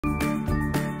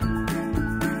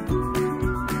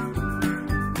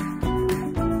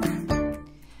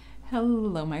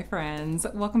Hello my friends,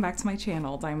 welcome back to my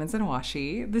channel, Diamonds and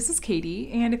Washi. This is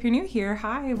Katie, and if you're new here,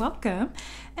 hi, welcome.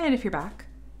 And if you're back,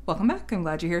 welcome back, I'm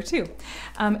glad you're here too.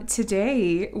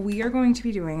 Today we are going to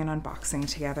be doing an unboxing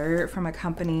together from a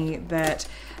company that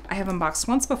I have unboxed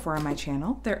once before on my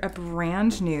channel. They're a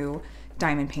brand new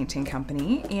diamond painting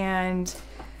company, and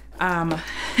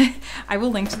I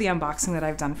will link to the unboxing that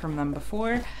I've done from them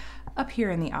before up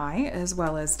here in the eye, as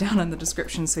well as down in the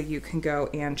description so you can go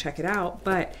and check it out.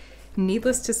 But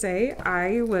needless to say,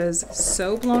 I was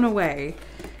so blown away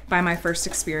by my first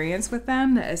experience with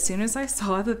them that as soon as I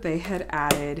saw that they had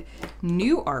added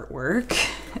new artwork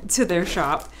to their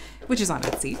shop, which is on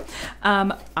Etsy,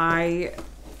 I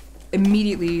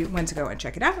immediately went to go and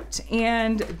check it out,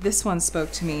 and this one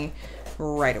spoke to me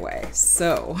right away.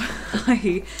 So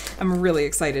I am really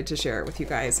excited to share it with you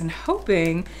guys and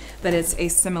hoping that it's a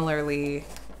similarly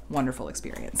wonderful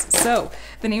experience. So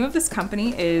the name of this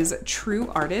company is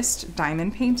True Artist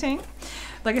Diamond Painting.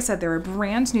 Like I said, they're a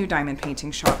brand new diamond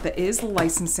painting shop that is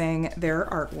licensing their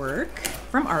artwork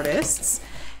from artists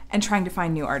and trying to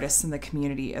find new artists in the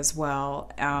community as well.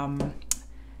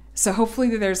 So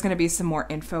hopefully there's going to be some more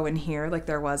info in here like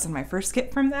there was in my first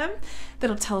kit from them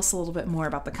that'll tell us a little bit more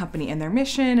about the company and their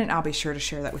mission, and I'll be sure to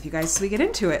share that with you guys as we get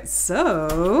into it.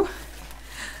 So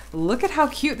look at how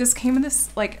cute this came in, this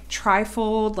like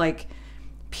trifold, like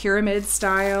pyramid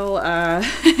style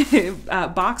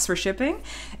box for shipping.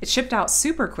 It shipped out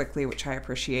super quickly, which I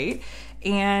appreciate.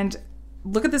 And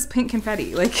look at this pink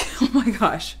confetti, like, oh my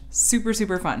gosh, super,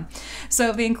 super fun.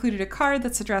 So they included a card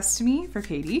that's addressed to me for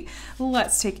Katie.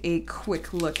 Let's take a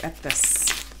quick look at this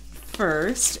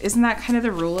first. Isn't that kind of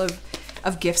the rule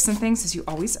of gifts and things, is you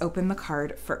always open the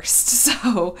card first.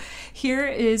 So here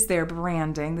is their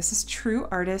branding. This is True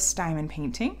Artist Diamond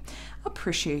Painting.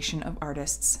 Appreciation of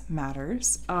artists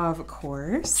matters, of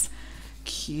course.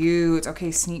 Cute.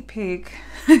 Okay, sneak peek,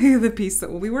 the piece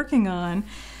that we'll be working on.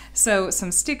 So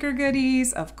some sticker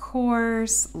goodies, of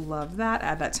course, love that.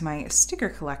 Add that to my sticker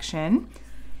collection.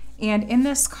 And in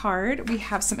this card, we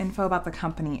have some info about the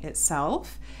company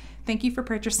itself. Thank you for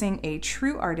purchasing a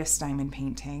True Artist Diamond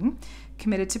Painting.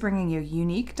 Committed to bringing you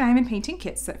unique diamond painting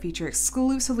kits that feature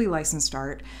exclusively licensed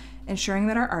art, ensuring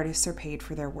that our artists are paid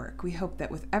for their work. We hope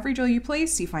that with every jewel you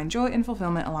place, you find joy and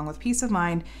fulfillment along with peace of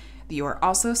mind, that you are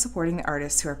also supporting the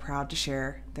artists who are proud to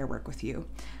share their work with you.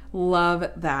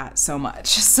 Love that so much.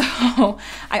 So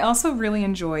I also really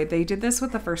enjoyed, they did this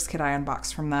with the first kit I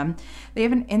unboxed from them. They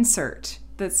have an insert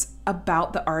that's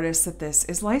about the artist that this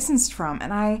is licensed from,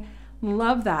 and I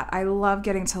love that. I love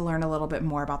getting to learn a little bit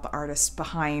more about the artist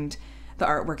behind the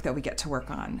artwork that we get to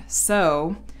work on.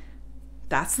 So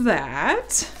that's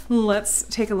that. Let's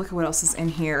take a look at what else is in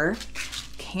here.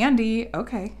 Candy,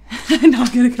 okay.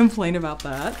 Not gonna complain about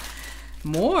that.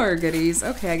 More goodies.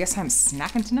 Okay, I guess I'm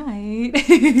snacking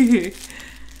tonight.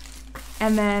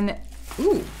 And then,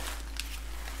 ooh,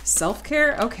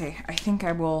 self-care. Okay, I think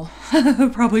I will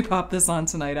probably pop this on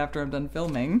tonight after I'm done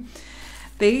filming.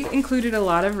 They included a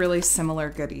lot of really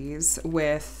similar goodies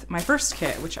with my first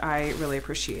kit, which I really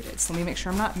appreciated. So let me make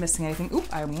sure I'm not missing anything. Oop,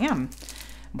 I am.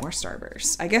 More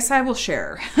Starburst. I guess I will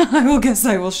share.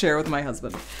 I will share with my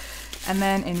husband. And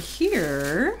then in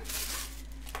here,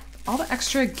 all the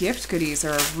extra gift goodies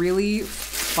are a really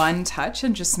fun touch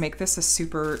and just make this a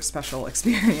super special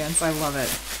experience. I love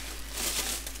it.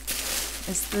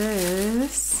 Is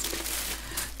this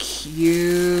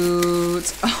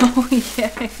cute? Oh,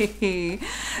 yay.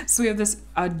 So we have this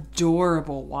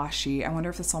adorable washi. I wonder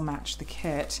if this will match the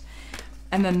kit.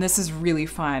 And then this is really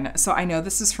fun. So I know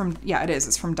this is from, yeah, it is.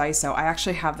 It's from Daiso. I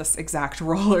actually have this exact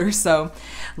roller, so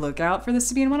look out for this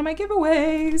to be in one of my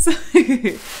giveaways.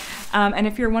 And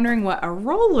if you're wondering what a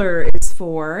roller is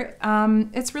for,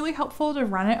 it's really helpful to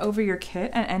run it over your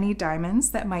kit and any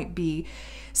diamonds that might be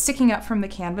sticking up from the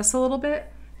canvas a little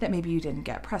bit, that maybe you didn't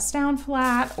get pressed down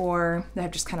flat or that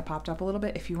have just kind of popped up a little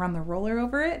bit. If you run the roller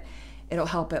over it, it'll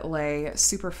help it lay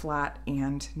super flat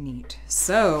and neat.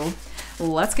 So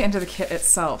let's get into the kit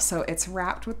itself. So it's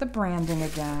wrapped with the branding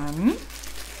again.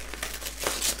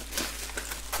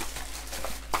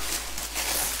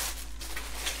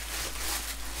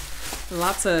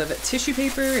 Lots of tissue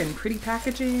paper and pretty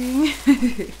packaging.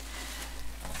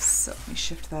 So let me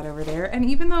shift that over there. And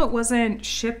even though it wasn't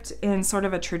shipped in sort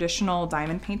of a traditional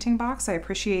diamond painting box, I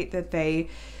appreciate that they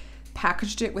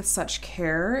packaged it with such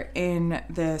care in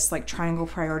this like triangle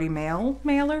priority mail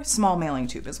mailer. Small mailing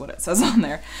tube is what it says on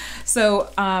there. So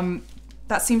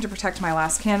that seemed to protect my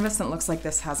last canvas, and it looks like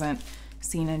this hasn't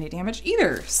seen any damage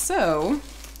either. So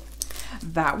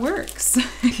that works.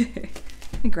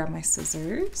 Let me grab my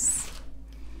scissors.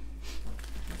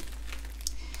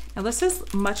 Now this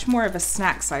is much more of a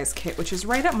snack size kit, which is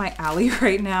right up my alley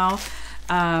right now,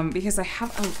 because I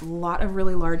have a lot of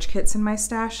really large kits in my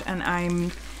stash and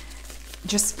I'm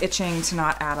just itching to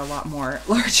not add a lot more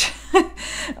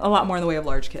in the way of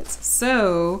large kits.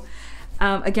 So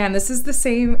again, this is the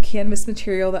same canvas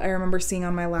material that I remember seeing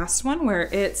on my last one, where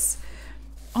it's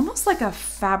almost like a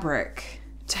fabric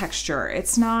texture.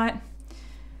 It's not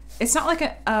like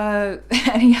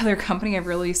any other company I've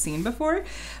really seen before,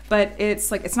 but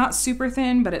it's not super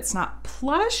thin, but it's not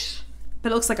plush,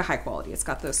 but it looks like a high quality. It's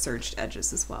got those serged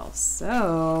edges as well.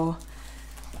 So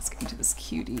let's get into this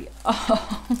cutie.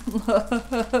 Oh,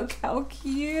 look how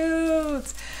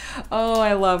cute. Oh,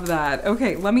 I love that.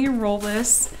 Okay, let me roll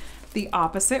this the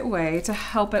opposite way to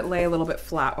help it lay a little bit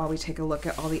flat while we take a look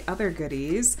at all the other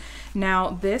goodies.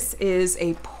 Now, this is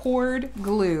a poured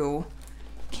glue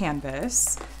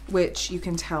canvas, which you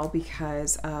can tell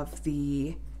because of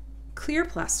the clear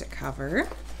plastic cover.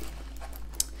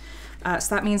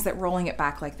 So that means that rolling it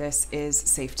back like this is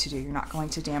safe to do. You're not going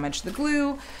to damage the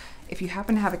glue. If you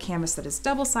happen to have a canvas that is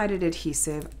double-sided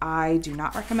adhesive, I do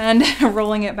not recommend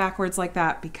rolling it backwards like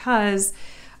that because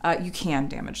you can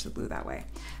damage the glue that way.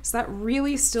 So that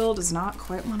really still does not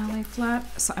quite want to lay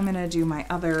flat. So I'm gonna do my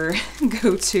other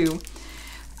go-to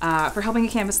for helping a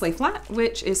canvas lay flat,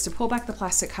 which is to pull back the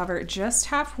plastic cover just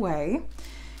halfway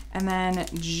and then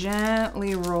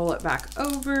gently roll it back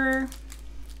over.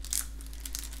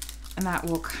 And that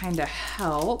will kind of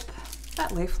help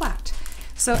that lay flat.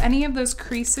 So any of those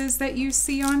creases that you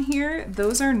see on here,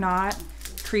 those are not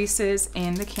creases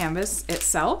in the canvas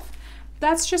itself.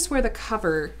 That's just where the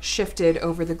cover shifted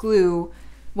over the glue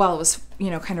while it was,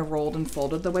 kind of rolled and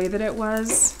folded the way that it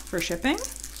was for shipping.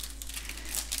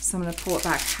 So I'm gonna pull it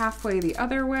back halfway the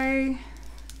other way.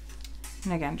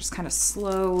 And again, just kind of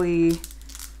slowly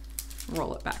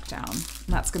roll it back down. And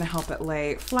that's gonna help it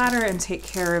lay flatter and take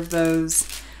care of those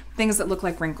things that look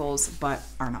like wrinkles but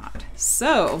are not.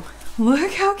 So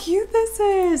look how cute this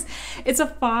is. It's a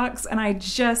fox and I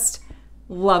just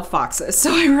love foxes.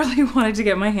 So I really wanted to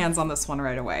get my hands on this one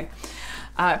right away.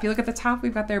 If you look at the top,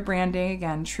 we've got their branding.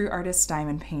 Again, True Artist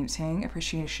Diamond Painting,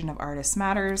 Appreciation of Artists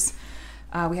Matters.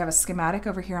 We have a schematic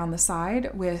over here on the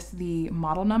side with the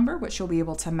model number, which you'll be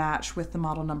able to match with the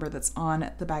model number that's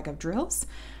on the bag of drills.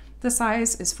 The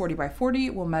size is 40 by 40.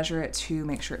 We'll measure it to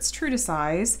make sure it's true to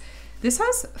size. This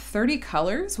has 30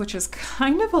 colors, which is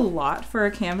kind of a lot for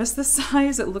a canvas this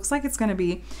size. It looks like it's gonna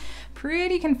be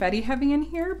pretty confetti heavy in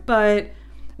here, but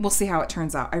we'll see how it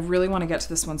turns out. I really wanna get to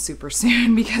this one super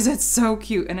soon because it's so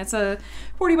cute and it's a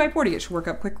 40 by 40. It should work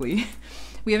up quickly.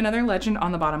 We have another legend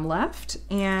on the bottom left,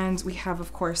 and we have,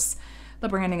 of course, the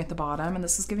branding at the bottom, and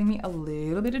this is giving me a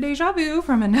little bit of deja vu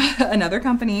from another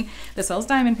company that sells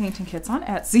diamond painting kits on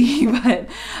Etsy, but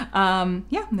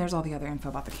yeah, and there's all the other info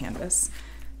about the canvas.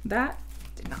 That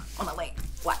did not want to lay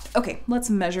flat. Okay, let's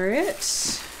measure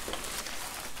it.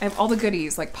 I have all the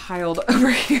goodies like piled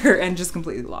over here and just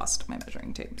completely lost my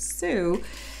measuring tape. So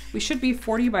we should be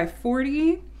 40 by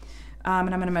 40.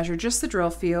 And I'm gonna measure just the drill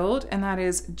field, and that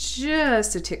is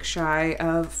just a tick shy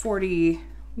of 40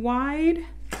 wide.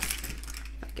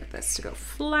 Get this to go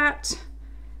flat.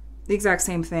 The exact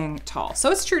same thing tall. So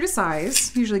it's true to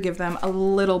size. Usually give them a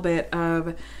little bit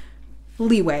of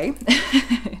leeway.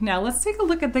 Now let's take a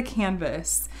look at the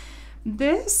canvas.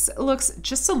 This looks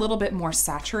just a little bit more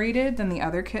saturated than the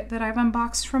other kit that I've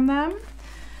unboxed from them.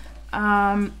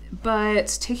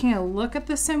 But taking a look at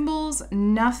the symbols,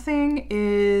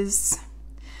 nothing's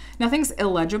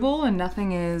illegible and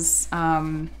nothing is,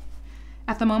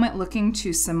 at the moment, looking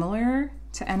too similar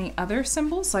to any other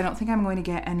symbols. So I don't think I'm going to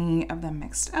get any of them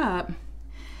mixed up.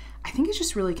 I think it's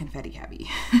just really confetti heavy.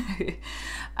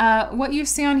 What you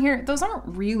see on here, those aren't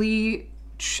really,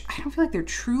 I don't feel like they're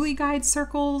truly guide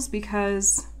circles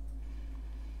because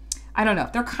I don't know,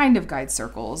 they're kind of guide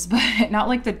circles, but not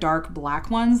like the dark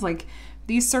black ones. Like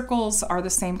these circles are the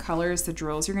same color as the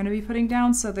drills you're going to be putting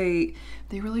down, so they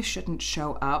really shouldn't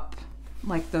show up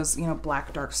like those,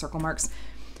 black dark circle marks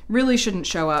really shouldn't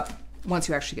show up once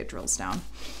you actually get drills down.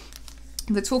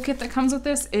 The toolkit that comes with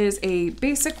this is a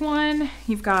basic one.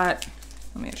 You've got,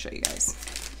 let me show you guys.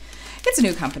 It's a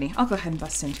new company. I'll go ahead and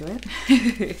bust into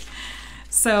it.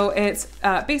 So it's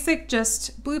basic,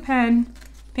 just blue pen,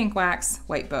 pink wax,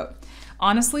 white boat.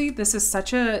 Honestly, this is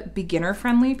such a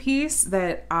beginner-friendly piece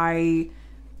that I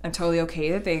am totally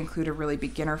okay that they include a really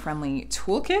beginner-friendly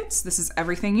toolkit. This is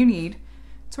everything you need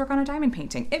to work on a diamond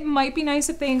painting. It might be nice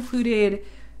if they included,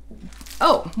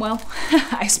 oh, well,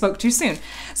 I spoke too soon.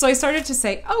 So I started to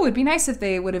say, oh, it'd be nice if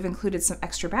they would have included some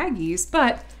extra baggies,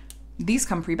 but these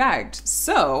come pre-bagged.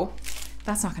 So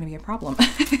that's not going to be a problem.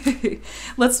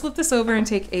 Let's flip this over and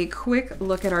take a quick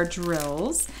look at our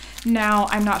drills. Now,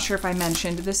 I'm not sure if I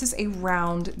mentioned, this is a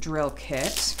round drill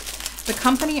kit. The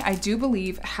company, I do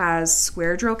believe, has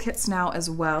square drill kits now as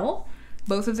well.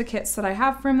 Both of the kits that I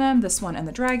have from them, this one and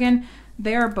the Dragon,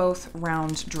 they are both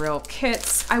round drill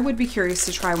kits. I would be curious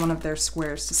to try one of their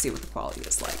squares to see what the quality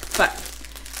is like, but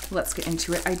let's get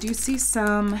into it. I do see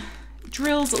some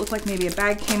drills that look like maybe a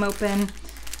bag came open.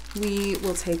 We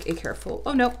will take a careful,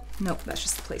 oh nope, that's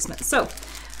just the placement. So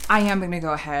I am gonna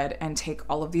go ahead and take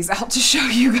all of these out to show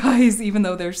you guys, even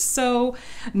though they're so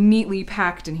neatly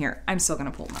packed in here. I'm still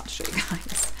gonna pull them out to show you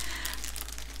guys.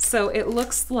 So it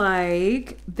looks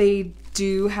like they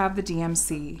do have the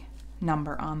DMC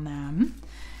number on them.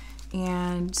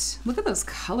 And look at those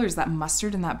colors, that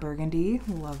mustard and that burgundy,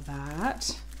 love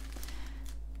that.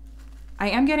 I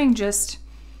am getting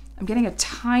I'm getting a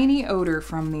tiny odor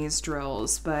from these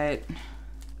drills, but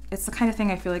it's the kind of thing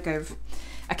I feel like I've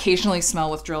occasionally smell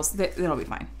with drills. It'll be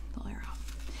fine. They'll air out.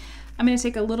 I'm going to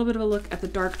take a little bit of a look at the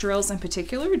dark drills in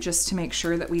particular, just to make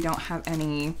sure that we don't have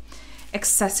any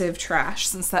excessive trash,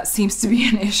 since that seems to be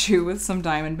an issue with some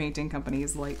diamond painting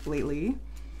companies lately.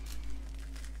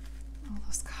 All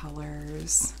those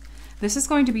colors. This is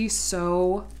going to be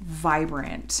so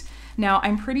vibrant. Now,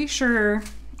 I'm pretty sure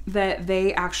that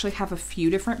they actually have a few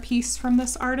different pieces from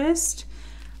this artist.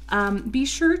 Be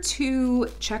sure to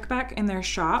check back in their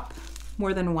shop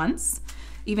more than once.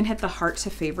 Even hit the heart to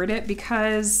favorite it,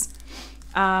 because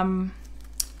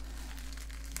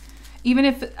even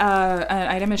if an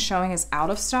item is showing as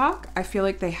out of stock, I feel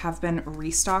like they have been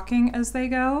restocking as they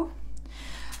go.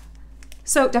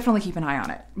 So definitely keep an eye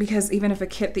on it, because even if a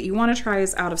kit that you want to try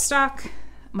is out of stock,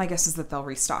 my guess is that they'll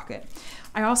restock it.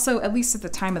 I also, at least at the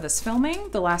time of this filming,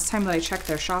 the last time that I checked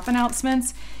their shop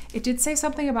announcements, it did say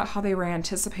something about how they were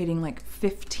anticipating like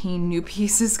 15 new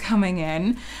pieces coming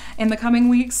in the coming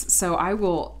weeks. So I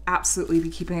will absolutely be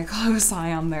keeping a close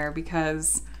eye on there,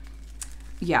 because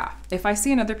yeah, if I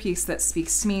see another piece that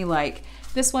speaks to me like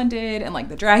this one did and like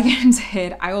the Dragon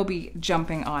did, I will be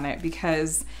jumping on it,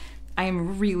 because I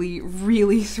am really,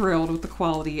 really thrilled with the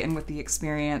quality and with the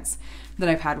experience that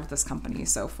I've had with this company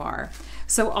so far.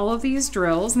 So all of these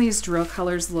drills and these drill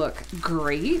colors look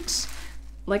great.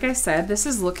 Like I said, this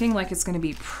is looking like it's going to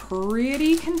be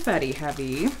pretty confetti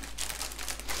heavy.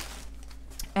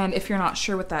 And if you're not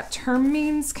sure what that term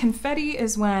means, confetti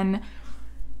is when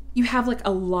you have like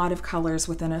a lot of colors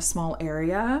within a small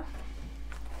area.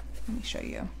 Let me show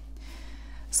you.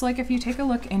 So like if you take a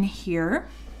look in here,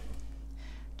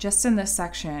 just in this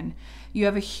section, you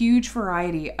have a huge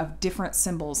variety of different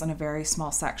symbols in a very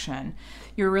small section.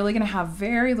 You're really going to have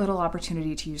very little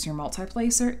opportunity to use your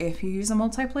multi-placer if you use a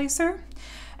multi-placer,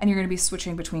 and you're going to be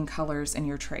switching between colors in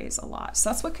your trays a lot. So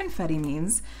that's what confetti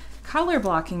means. Color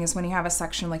blocking is when you have a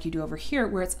section like you do over here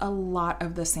where it's a lot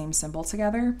of the same symbol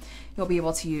together. You'll be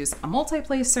able to use a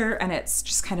multi-placer, and it's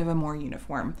just kind of a more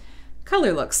uniform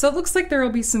color look. So it looks like there will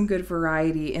be some good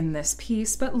variety in this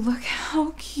piece, but look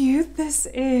how cute this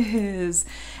is.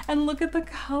 And look at the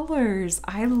colors.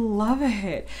 I love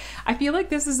it. I feel like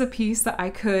this is a piece that I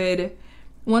could,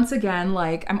 once again,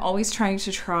 like I'm always trying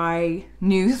to try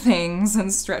new things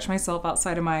and stretch myself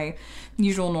outside of my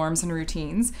usual norms and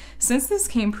routines. Since this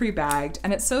came pre-bagged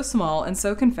and it's so small and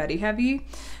so confetti heavy,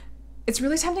 it's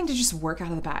really tempting to just work out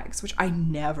of the bags, which I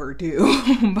never do,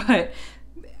 but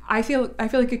I feel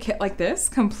like a kit like this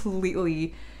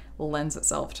completely lends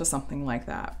itself to something like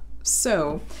that.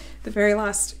 So the very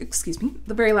last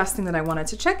thing that I wanted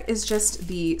to check is just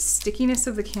the stickiness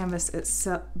of the canvas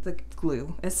itself, the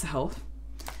glue itself.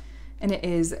 And it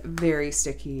is very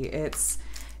sticky. It's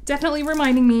definitely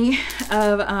reminding me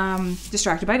of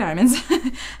Distracted by Diamonds.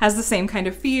 Has the same kind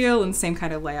of feel and same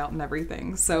kind of layout and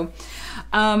everything. So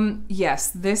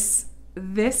yes, this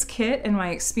kit, in my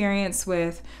experience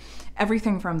with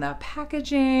everything from the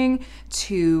packaging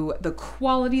to the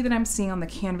quality that I'm seeing on the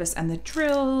canvas and the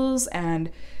drills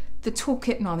and the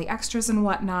toolkit and all the extras and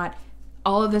whatnot,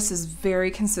 all of this is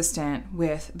very consistent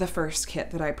with the first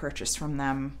kit that I purchased from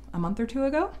them a month or two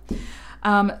ago.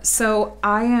 So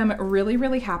I am really,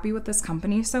 really happy with this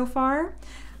company so far.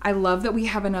 I love that we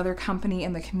have another company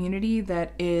in the community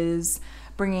that is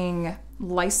bringing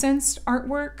licensed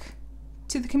artwork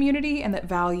to the community and that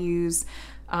values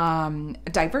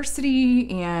diversity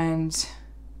and,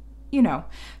 you know,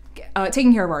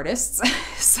 taking care of artists.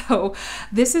 So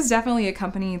this is definitely a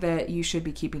company that you should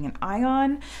be keeping an eye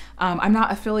on. I'm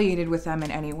not affiliated with them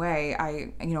in any way.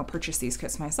 I, purchase these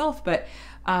kits myself, but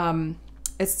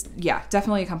it's, yeah,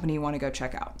 definitely a company you want to go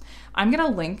check out. I'm going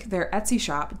to link their Etsy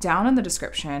shop down in the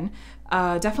description.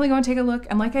 Definitely go and take a look.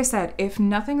 And like I said, if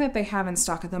nothing that they have in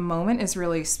stock at the moment is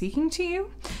really speaking to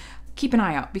you, keep an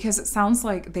eye out, because it sounds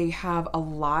like they have a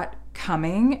lot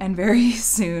coming and very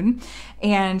soon.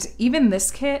 And even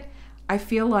this kit, I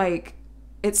feel like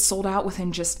it's sold out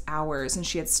within just hours, and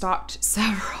she had stocked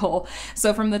several.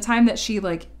 So from the time that she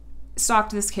like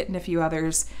stocked this kit and a few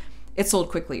others, it sold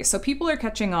quickly. So people are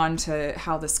catching on to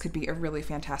how this could be a really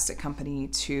fantastic company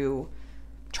to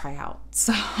try out.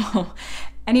 So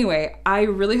anyway, I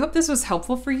really hope this was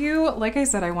helpful for you. Like I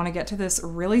said, I want to get to this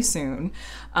really soon,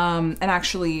 and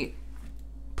actually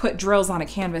put drills on a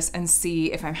canvas and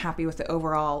see if I'm happy with the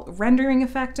overall rendering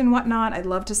effect and whatnot. I'd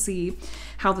love to see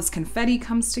how this confetti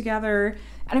comes together.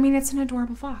 And I mean, it's an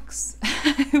adorable fox.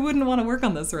 I wouldn't want to work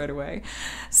on this right away.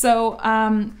 So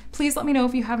please let me know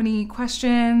if you have any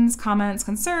questions, comments,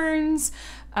 concerns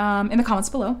in the comments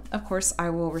below. Of course,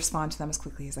 I will respond to them as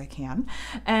quickly as I can.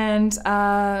 And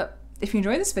if you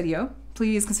enjoyed this video,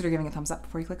 please consider giving a thumbs up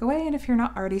before you click away. And if you're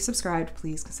not already subscribed,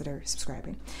 please consider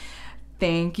subscribing.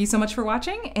 Thank you so much for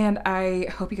watching, and I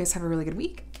hope you guys have a really good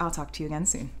week. I'll talk to you again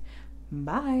soon.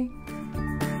 Bye.